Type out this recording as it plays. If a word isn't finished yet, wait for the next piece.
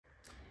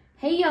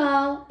Hey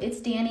y'all, it's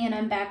Danny and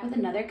I'm back with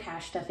another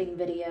cash stuffing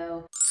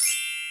video.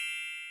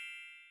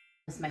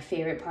 This is my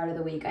favorite part of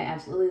the week. I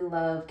absolutely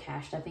love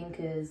cash stuffing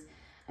because,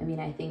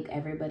 I think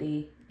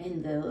everybody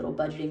in the little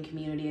budgeting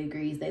community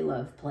agrees they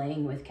love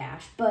playing with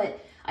cash, but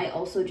I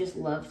also just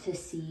love to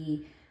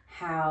see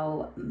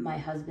how my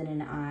husband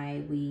and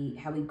I,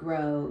 how we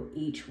grow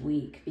each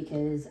week,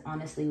 because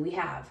honestly we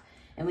have,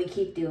 and we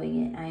keep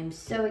doing it. I'm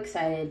so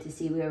excited to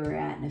see where we're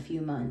at in a few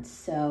months.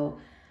 So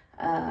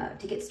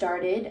to get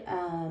started,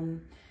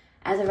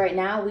 as of right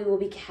now, we will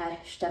be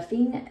cash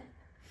stuffing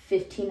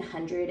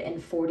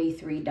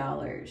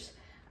 $1,543.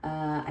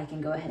 I can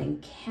go ahead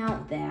and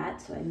count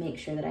that so I make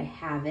sure that I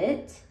have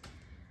it.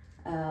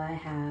 I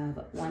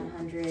have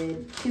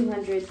 100,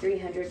 200,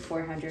 300,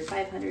 400,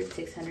 500,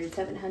 600,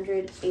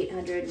 700,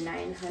 800,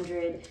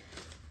 900,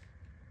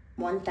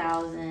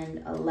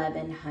 1,000,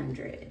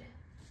 1,100.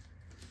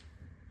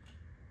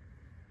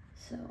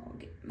 So I'll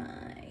get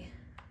my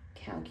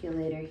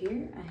calculator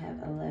here. I have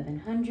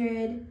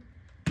 1,100,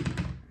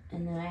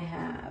 and then I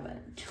have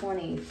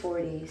 20,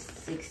 40,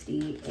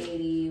 60,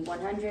 80,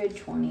 100,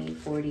 20,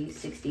 40,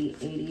 60,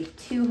 80,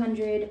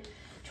 200,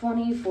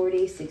 20,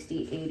 40,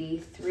 60, 80,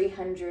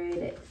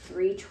 300,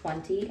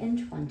 320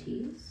 in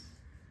 20s.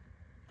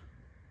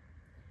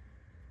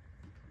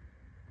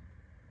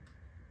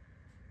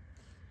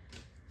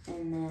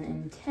 And then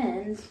in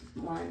 10s,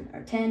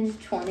 10,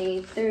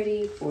 20,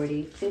 30,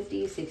 40,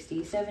 50,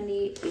 60,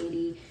 70,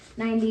 80,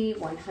 90,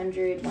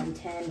 100,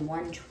 110,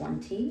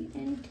 120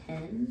 in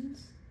 10s.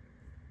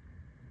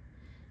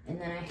 And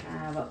then I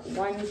have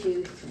 1,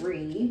 2,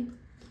 3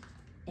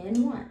 in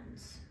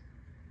 1s.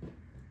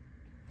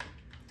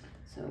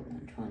 So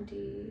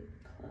 120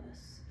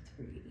 plus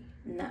 3,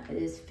 and that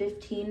is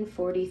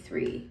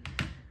 1,543.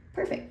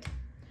 Perfect.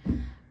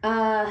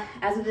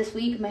 As of this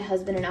week, my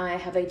husband and I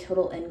have a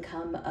total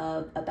income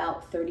of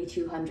about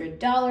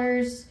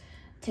 $3,200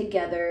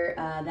 together.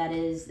 That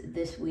is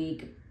this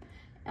week,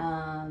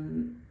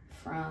 from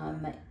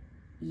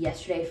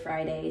yesterday,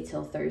 Friday,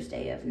 till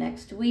Thursday of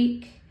next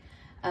week.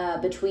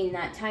 Between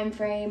that time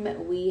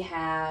frame, we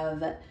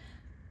have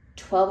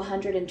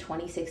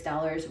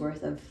 $1,226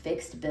 worth of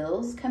fixed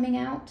bills coming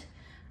out.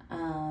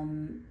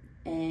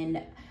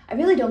 And I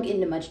really don't get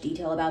into much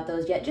detail about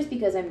those yet, just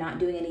because I'm not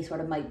doing any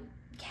sort of like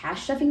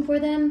cash stuffing for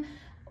them,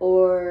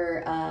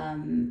 or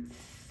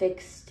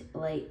fixed,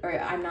 or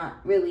I'm not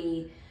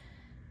really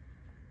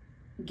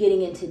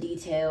getting into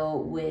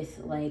detail with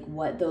like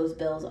what those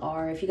bills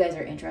are. If you guys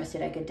are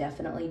interested, I could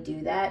definitely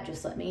do that.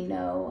 Just let me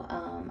know.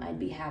 I'd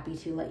be happy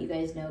to let you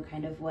guys know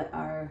kind of what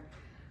our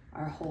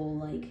whole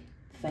like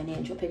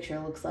financial picture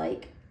looks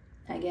like,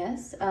 I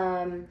guess.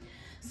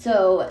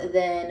 So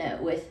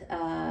then with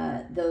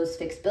those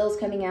fixed bills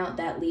coming out,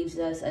 that leaves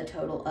us a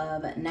total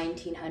of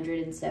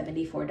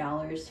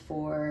 $1,974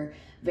 for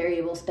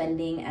variable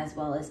spending as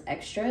well as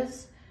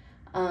extras,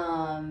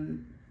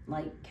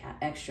 like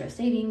extra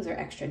savings or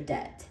extra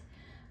debt.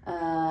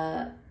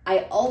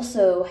 I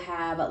also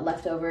have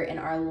leftover in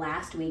our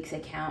last week's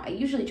account. I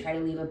usually try to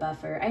leave a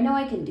buffer. I know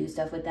I can do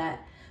stuff with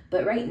that,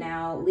 but right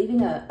now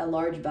leaving a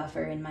large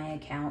buffer in my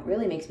account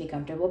really makes me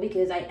comfortable,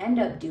 because I end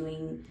up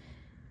doing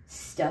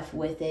stuff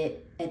with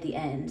it at the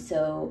end.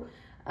 So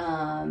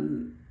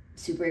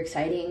super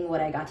exciting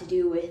what I got to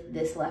do with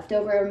this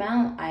leftover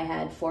amount. I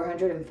had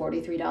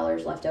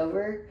 $443 left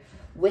over.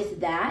 With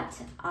that,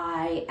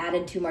 I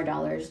added $2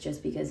 more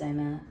just because I'm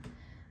an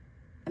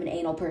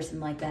anal person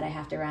like that. I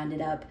have to round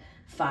it up,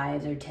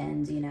 5s or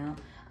 10s, you know.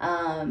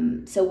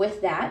 So with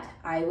that,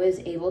 I was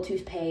able to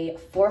pay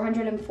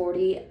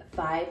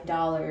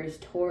 $445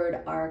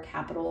 toward our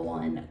Capital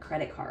One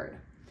credit card.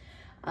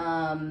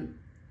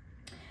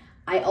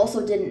 I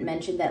also didn't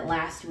mention that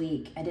last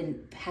week, I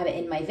didn't have it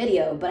in my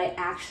video, but I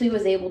actually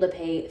was able to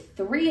pay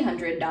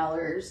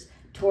 $300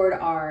 toward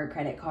our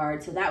credit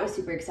card. So that was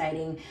super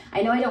exciting.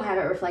 I know I don't have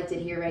it reflected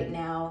here right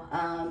now.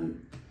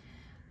 I'm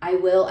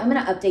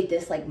gonna update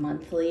this like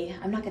monthly.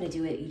 I'm not gonna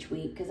do it each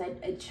week because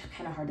it's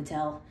kind of hard to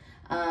tell.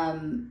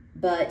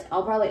 But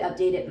I'll probably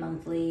update it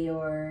monthly,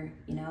 or,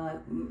 you know,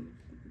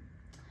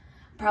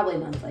 probably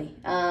monthly.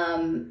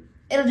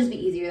 It'll just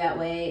be easier that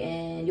way,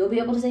 and you'll be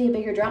able to see a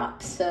bigger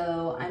drop.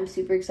 So I'm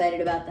super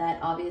excited about that.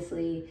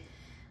 Obviously,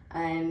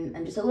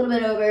 I'm just a little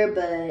bit over,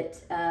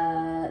 but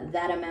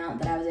that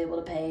amount that I was able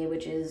to pay,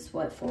 which is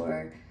what,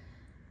 for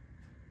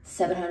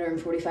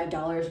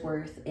 $745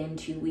 worth in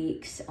 2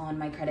 weeks on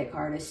my credit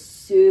card, is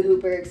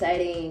super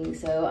exciting.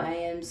 So I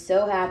am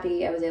so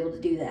happy I was able to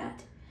do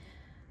that.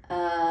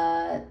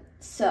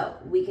 So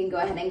we can go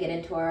ahead and get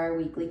into our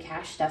weekly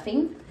cash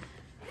stuffing.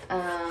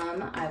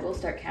 I will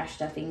start cash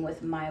stuffing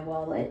with my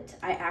wallet.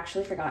 I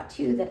actually forgot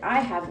too that I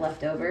have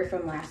leftover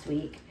from last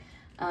week.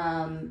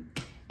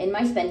 In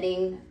my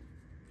spending,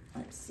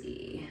 let's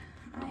see,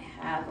 I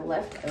have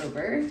left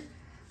over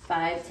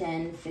 $5,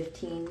 $10,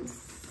 $15,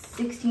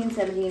 $16,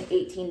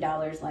 $17,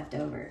 $18 left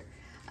over.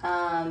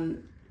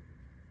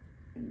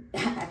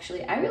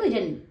 Actually, I really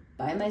didn't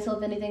buy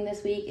myself anything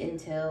this week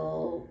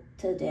until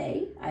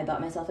today. I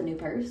bought myself a new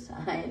purse.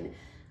 I'm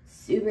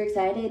super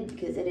excited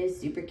because it is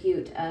super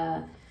cute.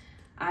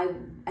 I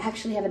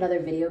actually have another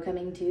video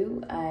coming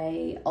too.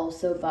 I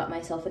also bought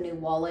myself a new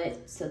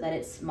wallet so that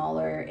it's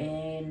smaller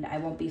and I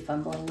won't be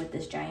fumbling with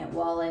this giant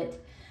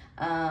wallet.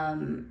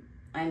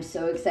 I'm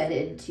so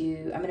excited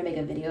I'm gonna make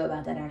a video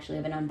about that actually,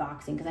 of an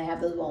unboxing, because I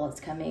have those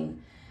wallets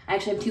coming. I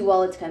actually have 2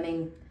 wallets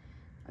coming.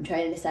 I'm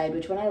trying to decide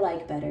which one I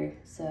like better,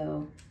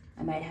 so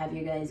I might have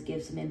you guys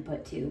give some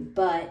input too.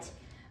 But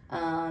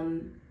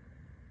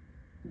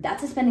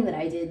that's a spending that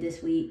I did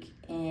this week,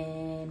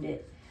 and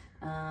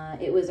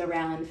it was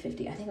around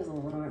 50. I think it was a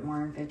little bit more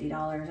than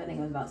 $50. I think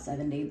it was about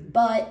 70,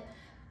 but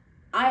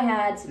I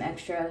had some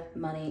extra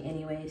money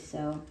anyway,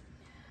 so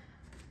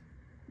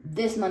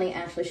this money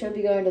actually should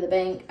be going to the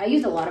bank. I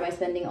used a lot of my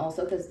spending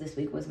also because this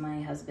week was my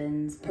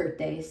husband's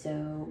birthday,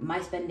 so my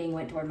spending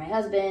went toward my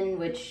husband,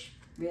 which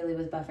really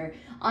was buffer.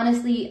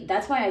 Honestly,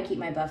 that's why I keep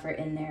my buffer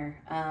in there.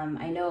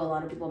 I know a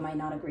lot of people might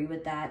not agree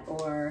with that,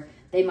 or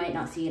they might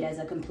not see it as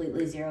a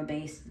completely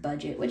zero-based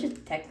budget, which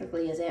it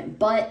technically isn't,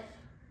 but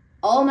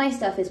all my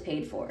stuff is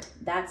paid for.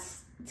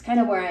 It's kind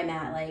of where I'm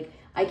at. Like,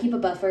 I keep a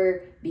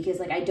buffer because,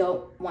 like, I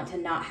don't want to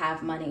not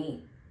have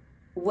money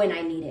when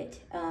I need it.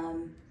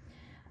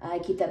 I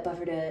keep that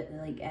buffer to,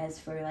 like, as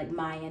for, like,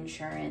 my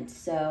insurance.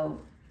 So,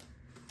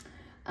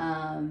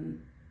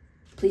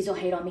 please don't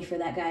hate on me for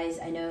that, guys.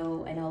 I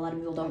know a lot of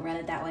people don't run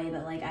it that way,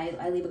 but, like,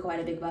 I leave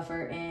quite a big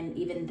buffer, and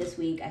even this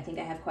week, I think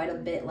I have quite a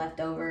bit left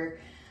over.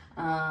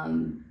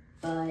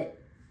 But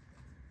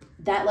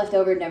that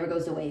leftover never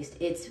goes to waste.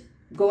 It's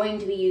going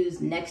to be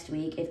used next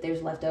week if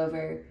there's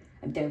leftover.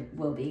 There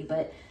will be,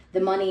 but the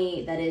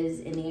money that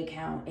is in the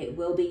account, it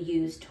will be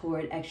used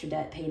toward extra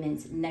debt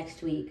payments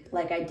next week,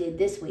 like I did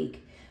this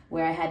week,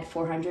 where I had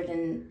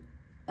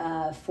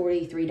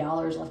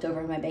 $443 left over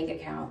in my bank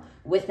account.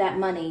 With that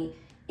money,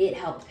 it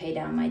helped pay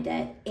down my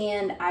debt,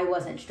 and I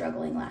wasn't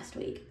struggling last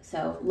week.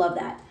 So love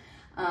that.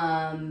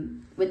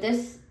 With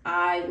this,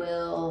 I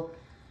will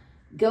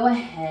go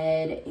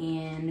ahead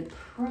and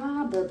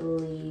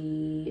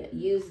probably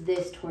use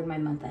this toward my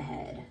month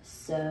ahead.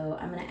 So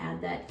I'm gonna add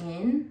that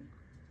in.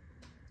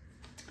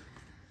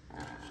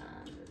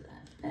 Move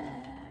that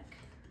back.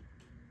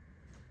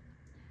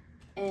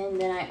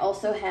 And then I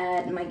also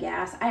had my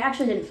gas. I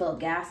actually didn't fill up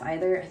gas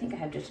either. I think I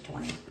have just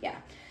 20. Yeah,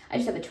 I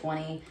just have a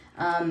 20.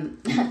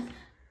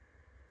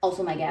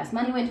 Also, my gas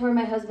money went toward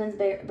my husband's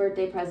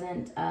birthday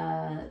present.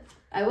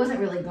 I wasn't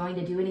really going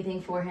to do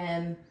anything for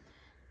him,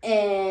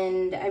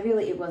 and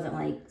it wasn't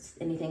like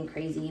anything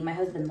crazy. My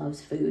husband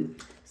loves food,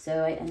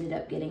 so I ended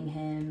up getting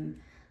him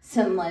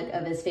some like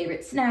of his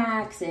favorite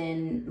snacks,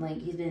 and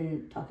like he's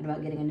been talking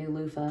about getting a new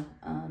loofah.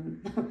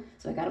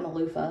 So I got him a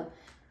loofah,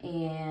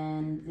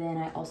 and then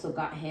I also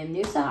got him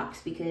new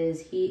socks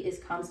because he is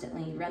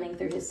constantly running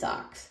through his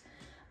socks.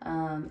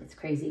 It's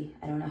crazy.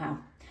 I don't know how.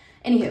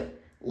 Anywho,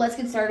 let's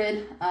get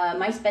started.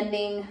 My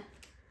spending,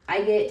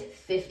 I get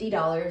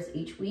 $50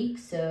 each week,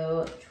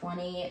 so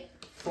 20,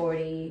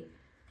 40,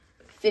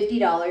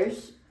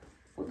 $50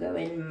 will go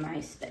in my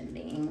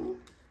spending.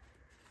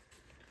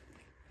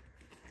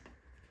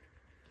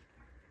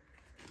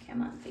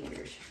 Come on,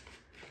 fingers.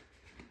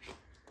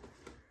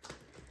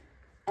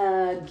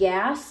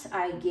 Gas,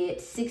 I get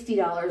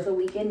 $60 a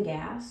week in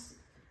gas.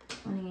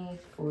 20,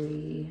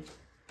 40,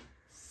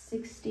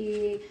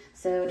 60.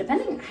 So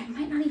depending, I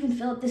might not even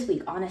fill up this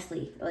week,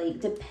 honestly. Like,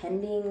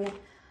 depending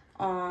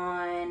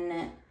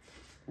on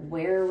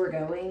where we're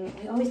going.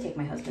 I always take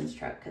my husband's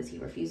truck because he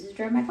refuses to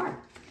drive my car.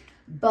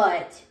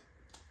 But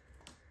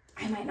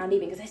I might not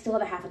even, because I still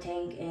have a half a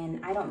tank,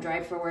 and I don't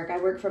drive for work. I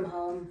work from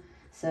home,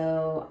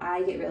 so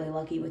I get really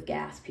lucky with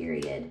gas,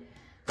 period.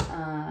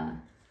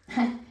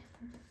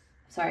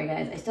 Sorry,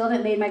 guys. I still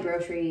haven't made my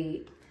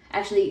grocery.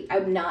 Actually,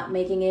 I'm not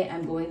making it.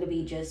 I'm going to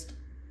be just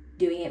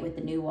doing it with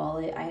the new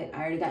wallet. I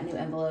already got new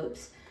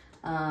envelopes.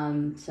 So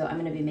I'm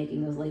going to be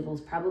making those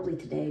labels probably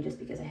today just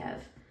because I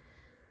have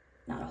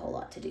not a whole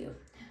lot to do.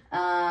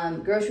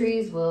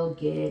 Groceries will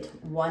get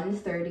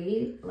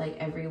 $130 like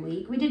every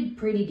week. We did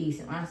pretty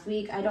decent last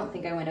week. I don't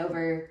think I went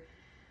over,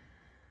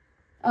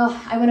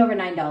 I went over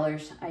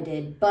 $9. I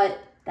did, but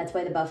that's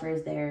why the buffer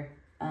is there,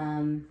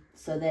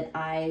 so that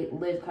I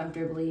live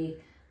comfortably.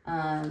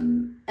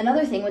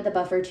 Another thing with the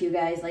buffer too,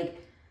 guys, like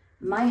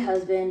my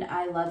husband,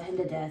 I love him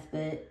to death,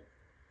 but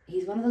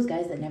he's one of those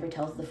guys that never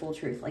tells the full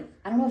truth. Like,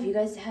 I don't know if you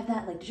guys have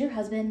that. Like, does your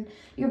husband,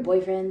 your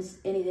boyfriends,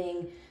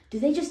 anything, do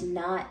they just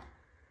not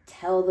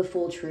tell the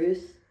full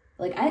truth?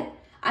 Like,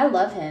 I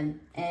love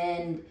him,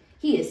 and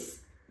he is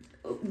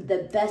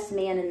the best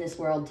man in this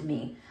world to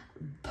me.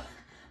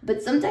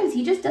 But sometimes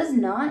he just does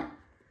not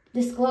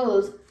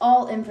disclose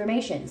all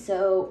information.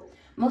 So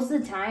most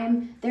of the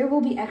time, there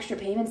will be extra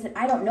payments that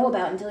I don't know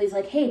about until he's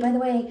like, hey, by the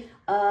way,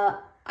 I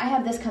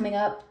have this coming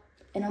up.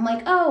 And I'm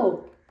like,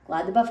 oh,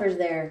 glad the buffer's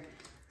there.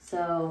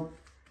 So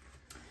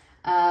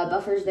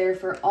buffer's there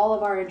for all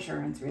of our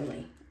insurance,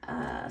 really.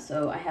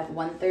 So I have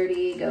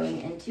 $130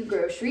 going into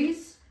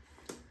groceries.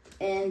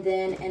 And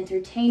then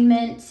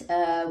entertainment,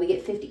 we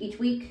get $50 each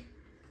week.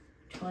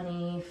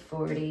 20,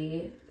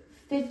 40,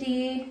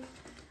 50.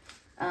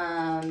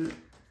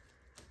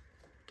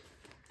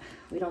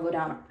 We don't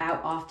go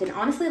out often.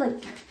 Honestly,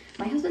 like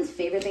my husband's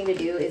favorite thing to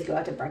do is go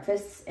out to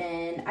breakfasts,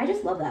 and I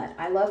just love that.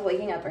 I love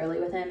waking up early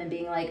with him and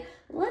being like,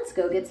 let's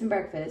go get some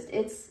breakfast.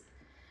 It's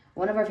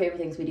one of our favorite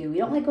things we do. We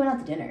don't like going out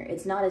to dinner.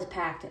 It's not as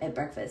packed at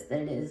breakfast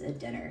than it is at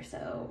dinner,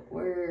 so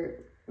we're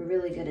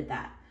really good at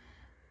that.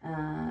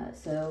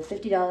 So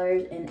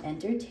 $50 in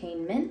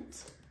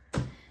entertainment.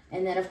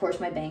 And then, of course,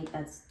 my bank,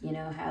 that's, you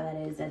know, how that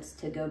is. That's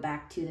to go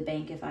back to the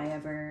bank if I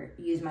ever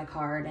use my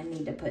card and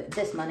need to put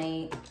this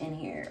money in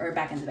here or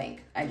back in the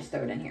bank. I just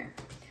throw it in here.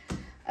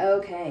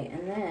 Okay,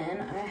 and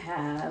then I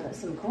have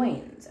some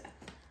coins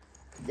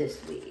this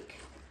week.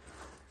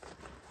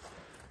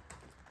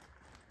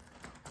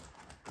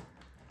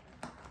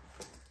 I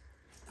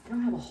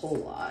don't have a whole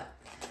lot.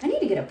 I need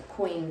to get a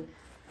coin.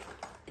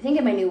 I think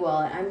in my new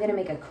wallet, I'm going to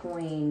make a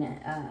coin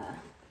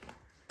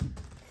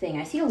thing.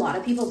 I see a lot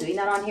of people doing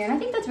that on here, and I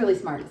think that's really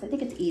smart because I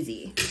think it's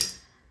easy.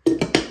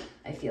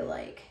 I feel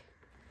like.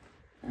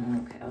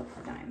 Okay, oh,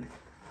 a dime.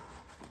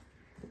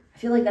 I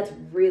feel like that's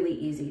really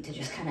easy to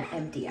just kind of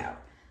empty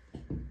out,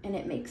 and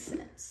it makes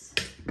sense.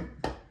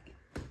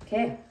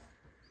 Okay,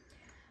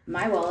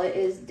 my wallet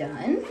is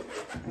done.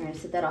 I'm going to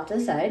set that off to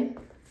the side.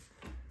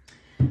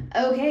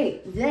 Okay,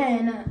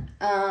 then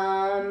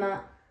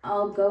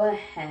I'll go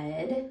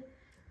ahead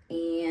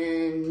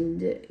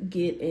and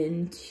get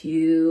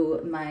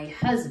into my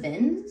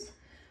husband's,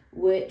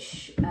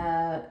 which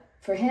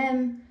for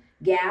him,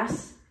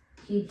 gas,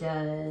 he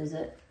does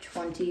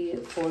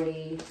 $20,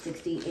 $40,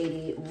 $60,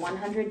 $80,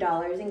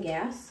 $100 in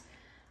gas.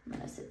 I'm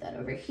gonna set that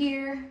over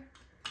here.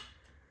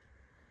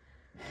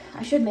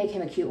 I should make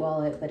him a cute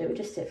wallet, but it would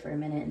just sit for a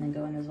minute and then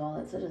go in his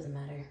wallet, so it doesn't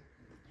matter.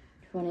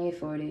 20,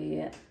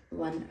 40,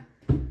 20,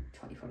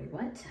 40,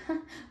 what?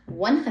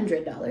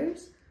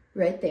 $100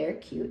 right there,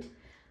 cute.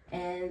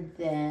 And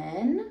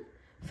then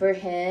for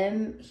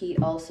him, he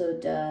also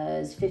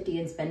does 50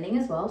 in spending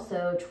as well.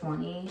 So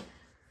 20,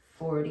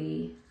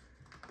 40.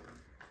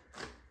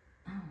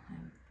 Oh,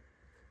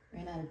 I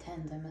ran out of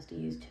 10s. I must have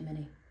used too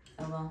many.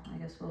 Oh, well, I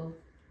guess we'll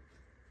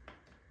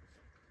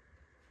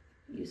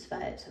use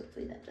 5s.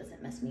 Hopefully that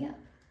doesn't mess me up.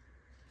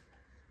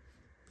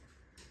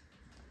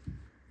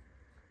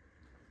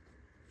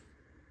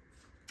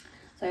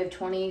 So I have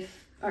 20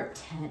 or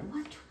 10.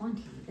 What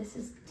 20? This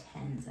is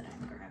 10s that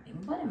I'm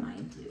grabbing. What am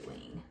I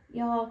doing?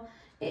 Y'all,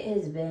 it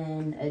has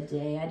been a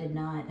day. I did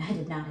not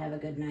have a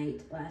good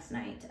night last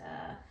night.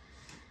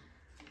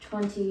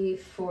 20,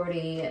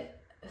 40,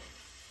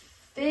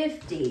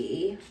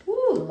 50.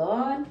 Woo,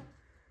 Lord.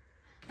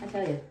 I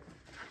tell you.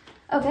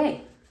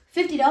 Okay,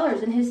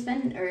 $50 in his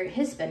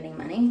spending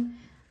money.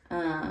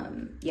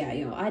 Yeah,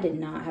 y'all, I did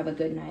not have a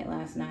good night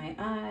last night.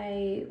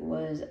 I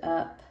was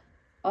up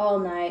all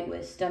night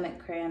with stomach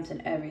cramps and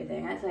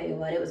everything. I tell you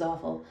what, it was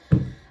awful.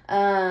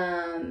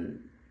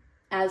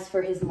 As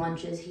for his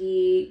lunches,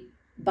 he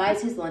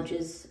buys his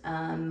lunches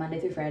Monday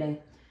through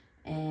Friday,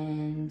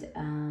 and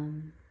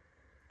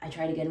I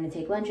try to get him to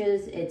take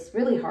lunches. It's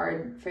really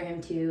hard for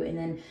him to, and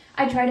then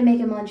I try to make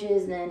him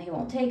lunches, and then he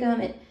won't take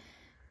them.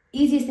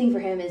 Easiest thing for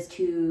him is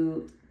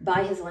to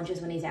buy his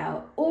lunches when he's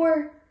out,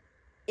 or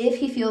if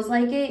he feels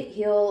like it,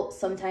 he'll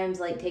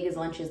sometimes like take his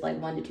lunches like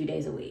 1 to 2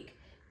 days a week.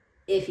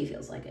 If he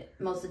feels like it.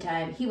 Most of the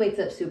time, he wakes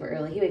up super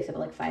early. He wakes up at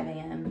like 5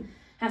 a.m.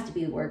 Has to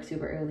be at work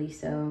super early.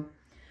 So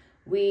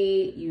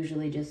we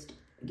usually just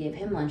give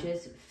him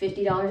lunches,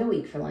 $50 a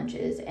week for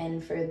lunches.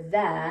 And for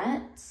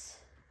that,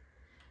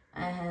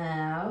 I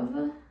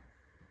have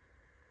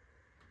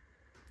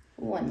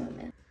one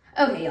moment.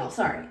 Okay, y'all,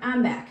 sorry.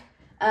 I'm back.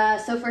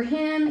 So for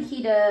him,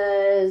 he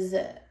does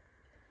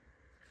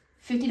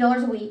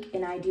 $50 a week,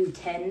 and I do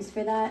 10s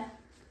for that.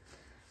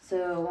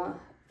 So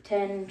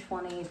 10,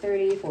 20,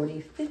 30,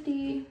 40,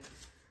 50.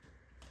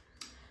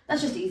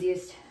 That's just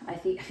easiest. I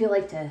feel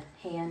like to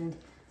hand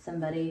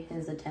somebody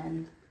is a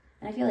 10.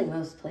 And I feel like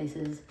most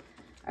places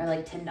are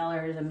like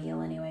 $10 a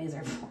meal anyways,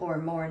 or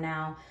more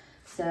now.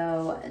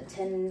 So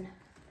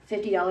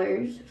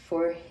 $50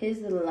 for his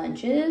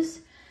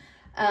lunches.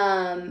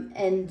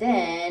 And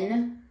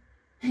then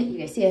you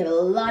guys see I have a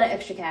lot of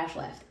extra cash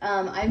left.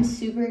 I'm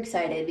super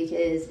excited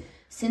because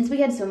since we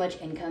had so much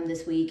income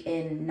this week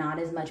and not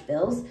as much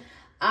bills,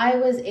 I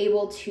was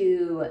able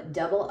to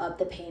double up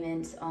the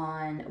payments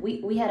on,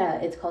 we had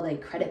it's called a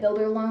credit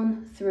builder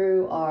loan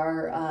through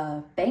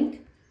our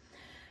bank.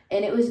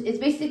 And it's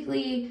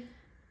basically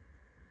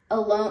a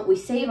loan. We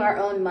save our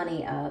own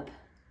money up,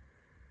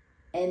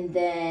 and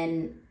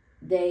then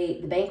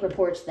the bank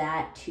reports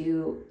that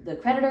to the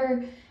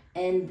creditor,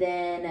 and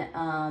then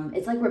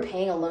it's like we're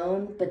paying a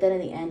loan, but then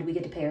in the end we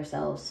get to pay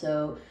ourselves.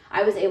 So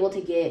I was able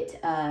to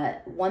get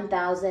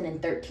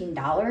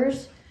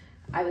 $1,013.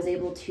 I was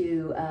able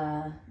to,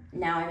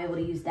 now I'm able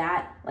to use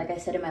that. Like I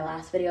said in my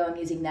last video, I'm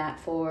using that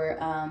for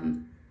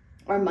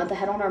our month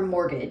ahead on our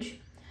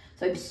mortgage.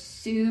 So I'm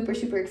super,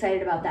 super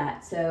excited about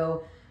that.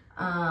 So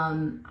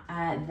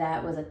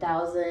that was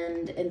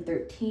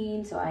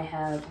 $1,013. So I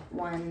have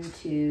 1,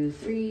 2,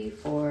 3,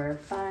 4,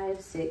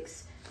 5,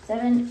 6,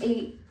 7,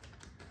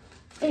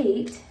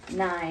 8,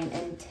 9,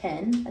 and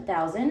 10,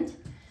 1,000.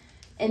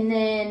 And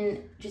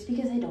then just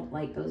because I don't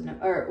like those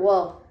numbers, or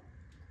well,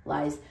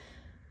 lies.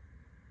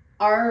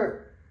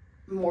 Our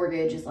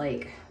mortgage is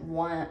like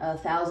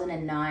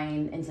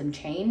 1,009 and some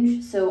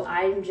change. So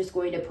I'm just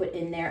going to put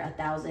in there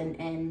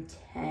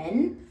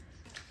 1,010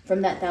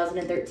 from that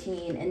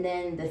 1,013, and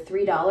then the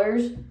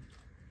 $3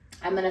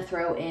 I'm gonna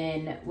throw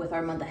in with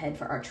our month ahead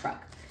for our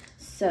truck.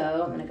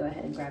 So I'm gonna go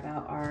ahead and grab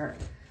out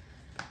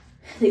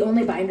the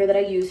only binder that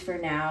I use for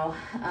now.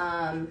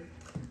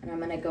 And I'm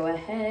gonna go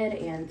ahead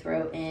and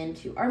throw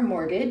into our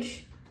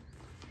mortgage.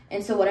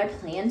 And so what I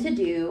plan to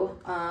do,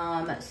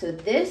 so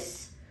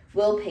this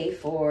will pay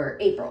for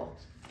April,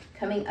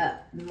 coming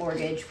up,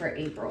 mortgage for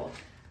April.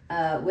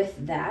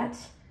 With that,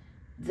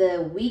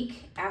 the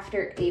week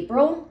after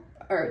April,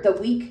 or the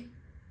week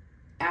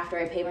after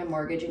I pay my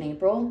mortgage in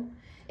April,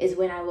 is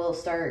when I will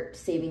start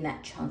saving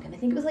that chunk. And I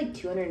think it was like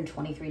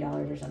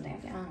 $223 or something.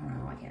 I don't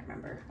know, I can't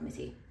remember. Let me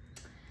see.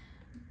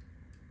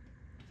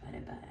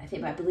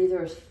 I believe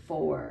there was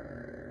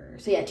 4.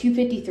 So yeah,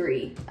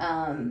 253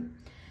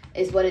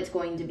 is what it's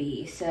going to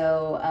be.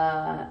 So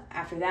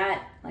after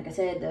that, like I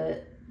said,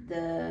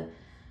 the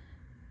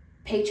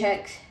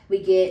paycheck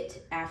we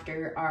get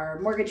after our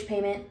mortgage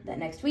payment that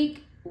next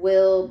week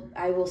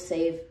I will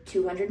save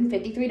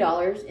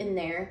 $253 in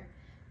there.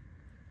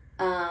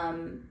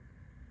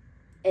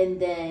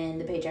 And then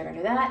the paycheck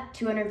after that,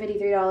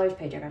 $253,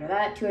 paycheck after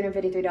that,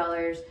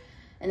 $253,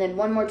 and then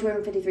one more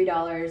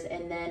 $253,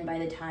 and then by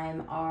the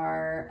time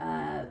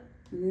our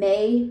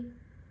May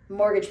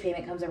mortgage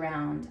payment comes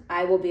around,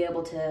 I will be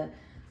able to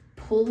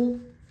pull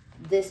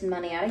this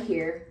money out of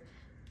here,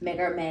 make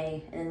our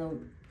May, and then the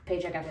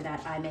paycheck after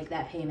that, I make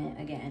that payment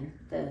again,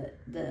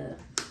 the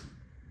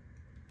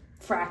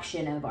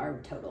fraction of our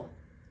total.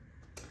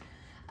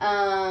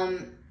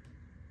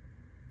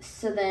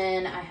 So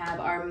then I have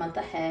our month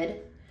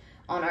ahead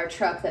on our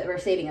truck that we're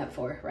saving up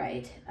for,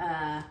 right?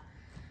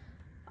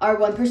 Our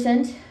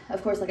 1%,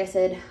 of course, like I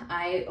said,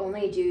 I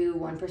only do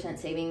 1%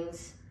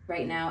 savings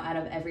right now out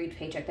of every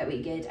paycheck that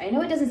we get. I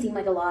know it doesn't seem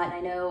like a lot, and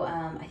I know,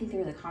 I think there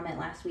was a comment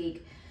last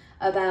week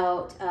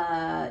about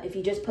if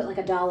you just put like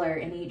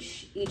 $1 in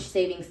each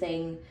savings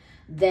thing,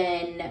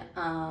 then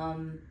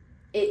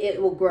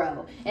it will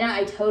grow. And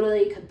I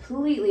totally,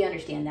 completely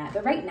understand that.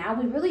 But right now,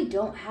 we really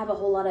don't have a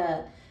whole lot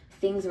of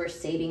things we're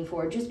saving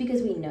for, just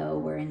because we know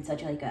we're in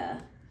such like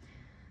a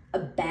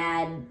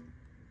bad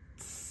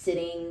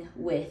sitting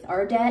with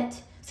our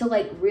debt. So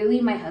like really,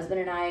 my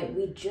husband and I,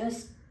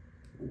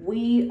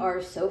 we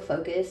are so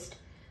focused.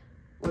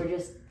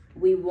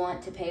 We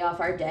want to pay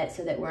off our debt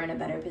so that we're in a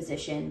better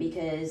position,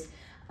 because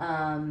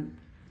I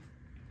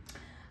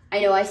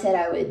know I said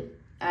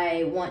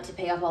I want to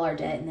pay off all our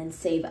debt and then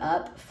save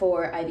up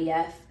for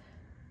IVF.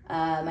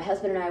 My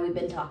husband and I, we've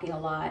been talking a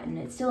lot, and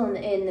it's still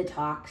in the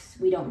talks.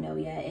 We don't know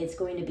yet. It's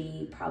going to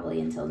be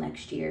probably until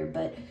next year,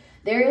 but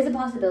there is a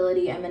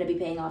possibility I'm going to be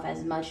paying off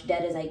as much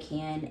debt as I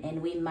can,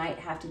 and we might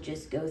have to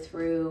just go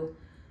through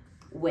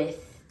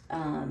with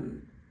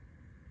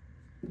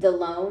the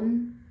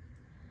loan,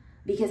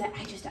 because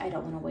I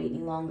don't want to wait any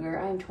longer.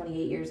 I'm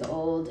 28 years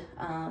old.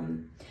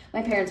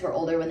 My parents were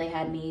older when they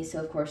had me, so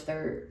of course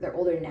they're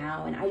older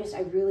now, and I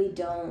really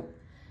don't.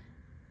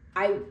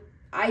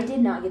 I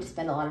did not get to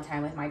spend a lot of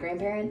time with my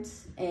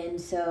grandparents,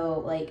 and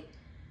so like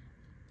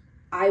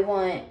I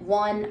want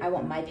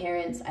my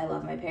parents. I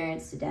love my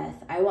parents to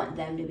death. I want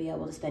them to be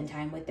able to spend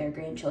time with their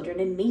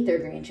grandchildren and meet their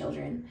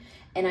grandchildren.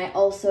 And I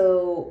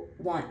also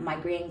want my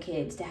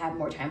grandkids to have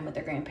more time with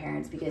their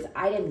grandparents, because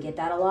I didn't get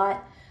that a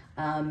lot.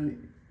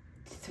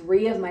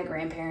 3 of my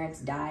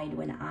grandparents died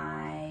when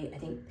I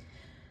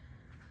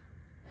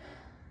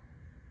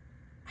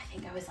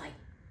think I was like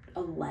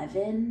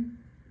 11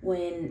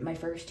 when my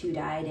first 2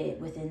 died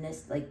within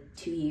this like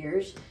 2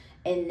 years.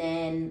 And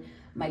then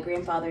my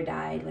grandfather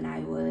died when I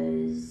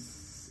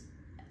was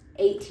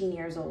 18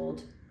 years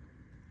old,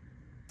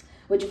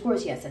 which of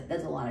course, yes,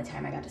 that's a lot of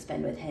time I got to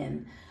spend with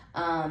him.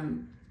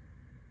 And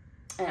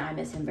I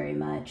miss him very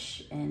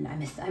much, and I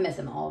miss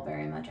them all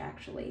very much,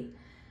 actually.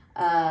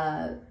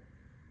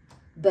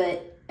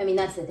 But I mean,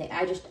 that's the thing.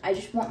 I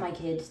just want my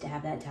kids to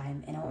have that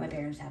time, and I want my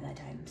parents to have that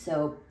time.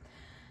 So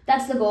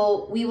that's the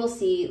goal. We will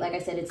see. Like I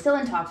said, it's still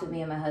in talks with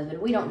me and my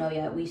husband. We don't know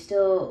yet. We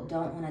still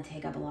don't want to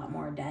take up a lot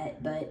more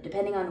debt, but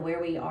depending on where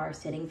we are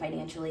sitting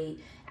financially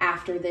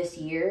after this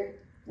year,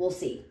 we'll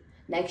see.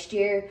 Next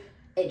year,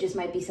 it just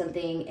might be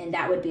something, and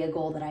that would be a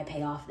goal that I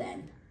pay off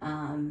then.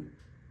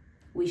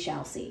 We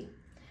shall see.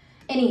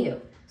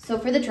 Anywho, so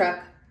for the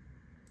truck,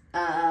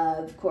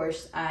 of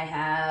course, I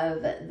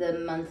have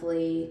the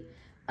monthly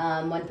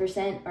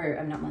 1%,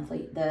 or not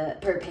monthly, the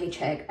per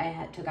paycheck.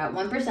 I took out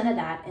 1% of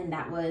that, and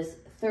that was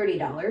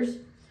 $30.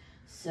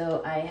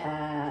 So I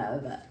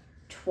have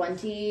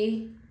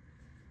 20.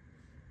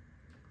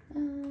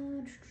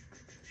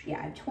 Yeah,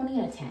 I have 20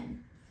 and a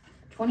 10.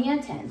 20 and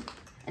a 10.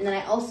 And then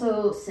I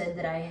also said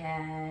that I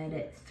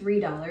had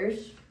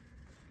 $3.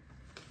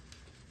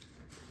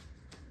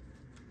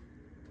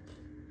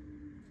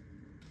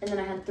 And then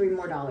I had $3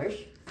 more.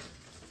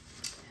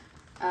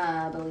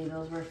 I believe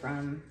those were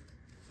from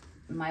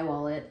my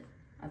wallet,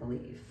 I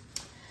believe.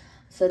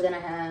 So then I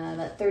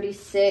have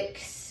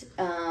 36.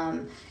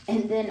 And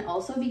then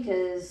also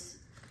because,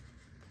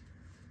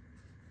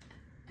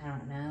 I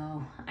don't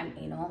know, I'm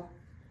anal.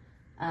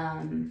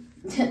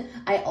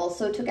 I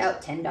also took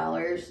out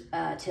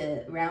 $10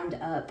 to round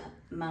up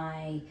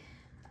my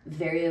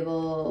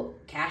variable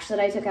cash that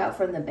I took out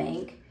from the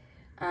bank.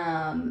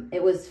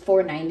 It was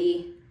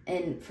 $4.90,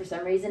 and for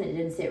some reason it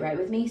didn't sit right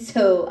with me,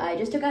 so I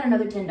just took out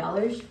another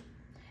 $10,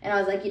 and I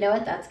was like, you know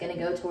what, that's gonna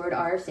go toward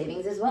our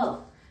savings as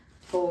well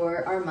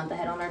for our month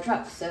ahead on our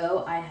truck.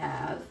 So I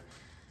have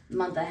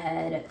month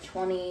ahead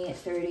 20,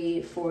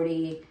 30,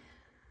 40,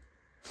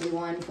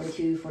 41,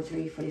 42,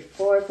 43,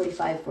 44,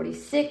 45,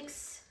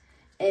 46,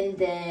 and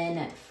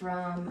then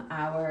from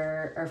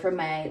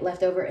my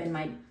leftover in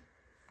my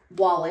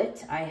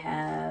wallet, I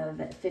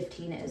have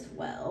 15 as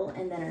well,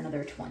 and then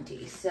another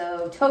 20.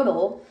 So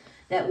total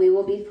that we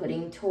will be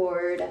putting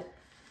toward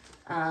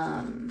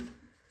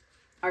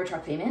our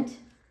truck payment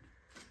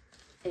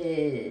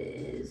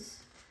is,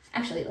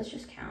 actually, let's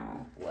just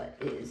count what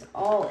is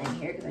all in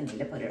here because I need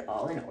to put it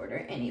all in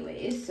order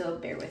anyways, so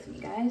bear with me,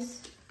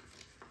 guys.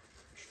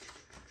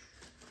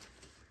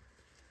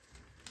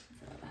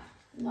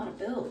 A lot of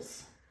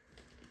bills.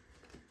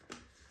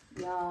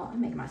 Y'all, I'm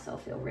making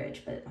myself feel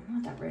rich, but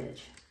I'm not that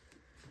rich.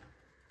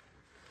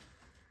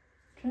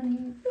 20,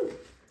 ooh,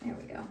 there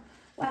we go.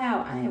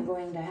 Wow, I am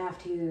going to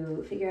have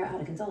to figure out how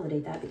to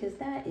consolidate that because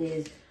that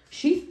is,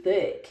 she's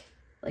thick.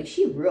 Like,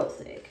 she real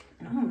thick.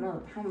 And I don't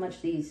know how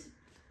much these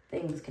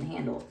things can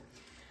handle.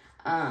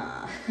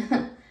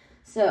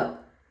 So,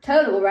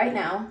 total right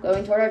now,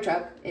 going toward our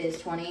truck, is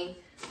 20,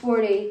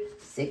 40,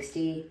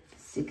 60,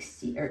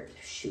 60, or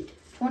shoot,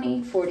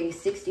 20, 40,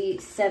 60,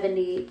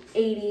 70,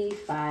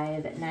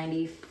 85,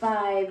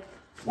 95,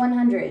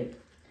 100.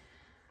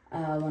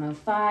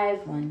 105,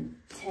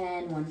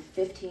 110,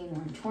 115,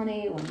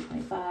 120,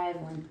 125,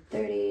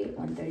 130,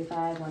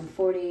 135,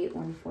 140,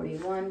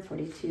 141,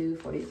 42,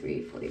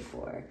 43,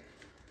 44,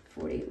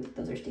 40,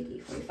 those are sticky,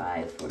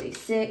 45,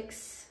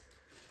 46,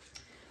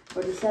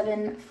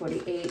 47,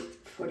 48,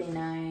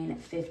 49,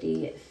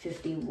 50,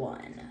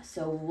 51.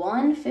 So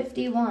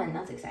 151,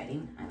 that's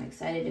exciting. I'm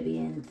excited to be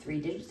in 3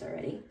 digits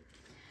already.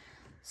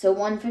 So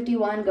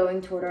 151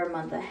 going toward our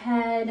month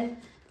ahead.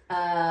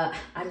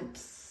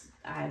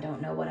 I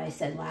don't know what I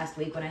said last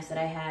week when I said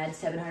I had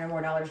 $700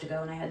 more to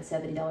go and I had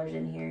 $70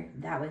 in here.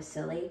 That was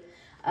silly.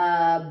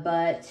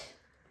 But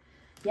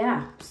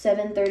yeah,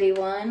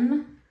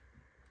 731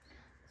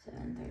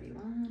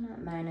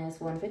 minus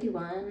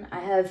 151. I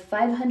have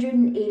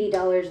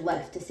 $580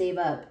 left to save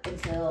up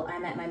until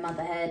I'm at my month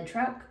ahead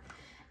truck.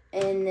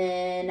 And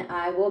then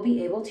I will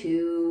be able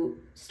to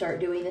start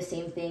doing the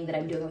same thing that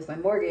I'm doing with my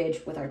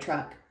mortgage with our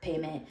truck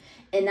payment.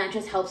 And that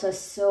just helps us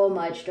so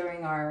much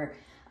during our,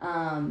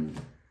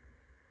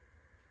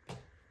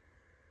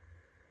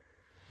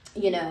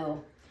 you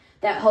know,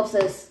 that helps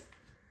us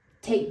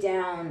take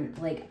down,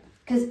 like,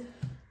 because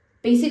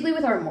basically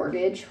with our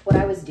mortgage, what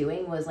I was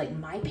doing was like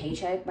my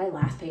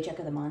last paycheck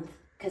of the month,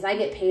 because I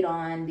get paid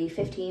on the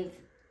 15th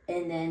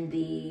and then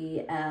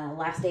the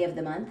last day of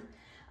the month.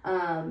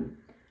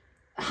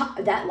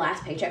 That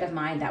last paycheck of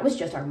mine, that was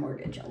just our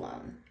mortgage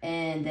alone.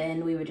 And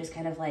then we would just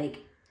kind of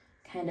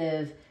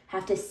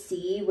have to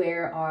see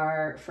where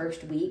our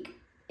first week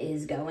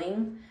is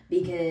going,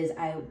 because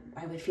I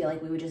would feel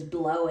like we would just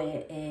blow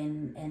it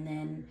and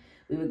then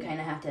we would kind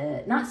of have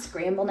to not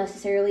scramble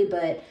necessarily,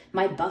 but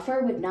my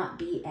buffer would not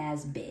be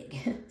as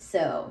big.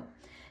 So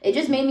it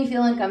just made me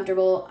feel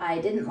uncomfortable. I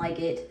didn't like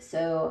it.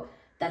 So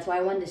that's why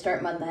I wanted to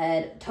start month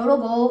ahead. Total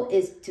goal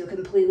is to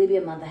completely be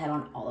a month ahead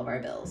on all of our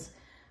bills.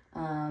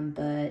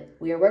 But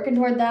we are working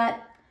toward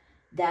that.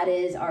 That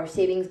is our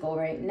savings goal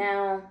right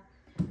now.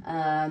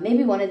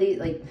 Maybe one of these,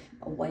 like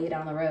way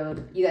down the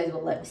road, you guys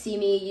will see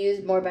me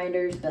use more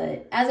binders,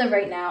 but as of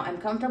right now, I'm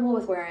comfortable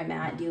with where I'm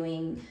at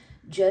doing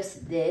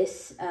just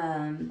this,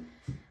 and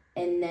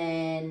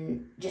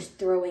then just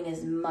throwing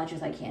as much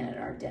as I can at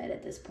our debt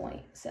at this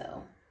point.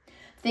 So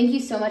thank you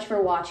so much for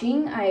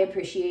watching. I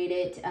appreciate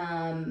it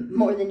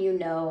more than you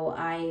know.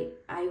 I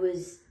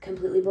was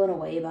completely blown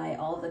away by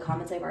all of the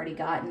comments I've already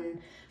gotten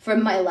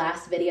from my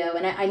last video,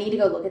 and I need to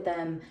go look at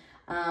them.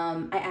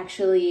 I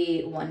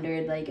actually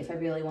wondered, like, if I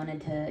really wanted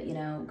to, you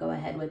know, go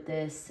ahead with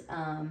this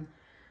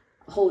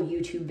whole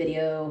YouTube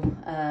video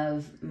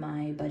of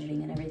my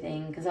budgeting and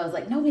everything, because I was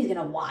like, nobody's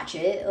gonna watch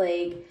it.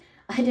 Like,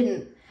 I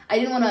didn't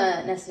want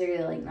to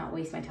necessarily, like, not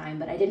waste my time,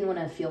 but I didn't want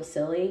to feel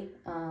silly.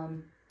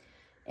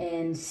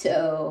 And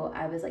so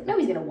I was like,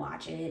 nobody's gonna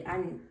watch it.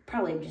 I'm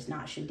probably just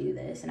not should do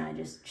this, and I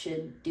just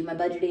should do my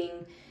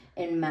budgeting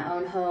in my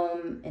own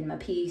home, in my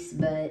peace.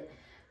 But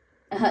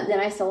then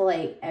I saw,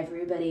 like,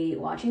 everybody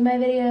watching my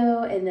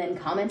video and then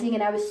commenting,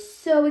 and I was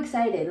so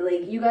excited.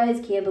 Like, you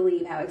guys can't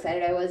believe how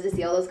excited I was to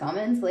see all those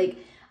comments. Like,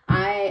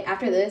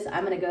 after this,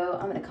 I'm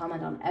gonna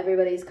comment on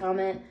everybody's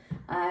comment.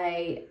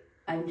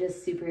 I'm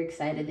just super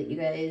excited that you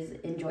guys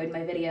enjoyed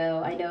my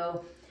video. I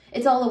know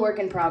it's all a work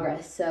in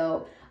progress,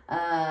 so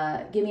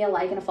give me a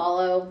like and a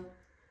follow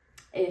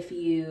if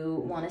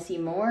you want to see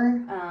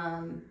more,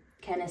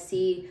 kind of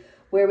see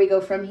where we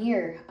go from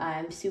here.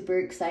 I'm super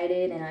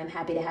excited and I'm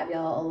happy to have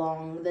y'all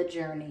along the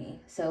journey.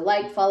 So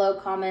like, follow,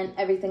 comment,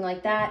 everything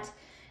like that.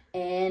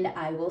 And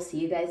I will see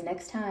you guys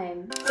next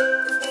time.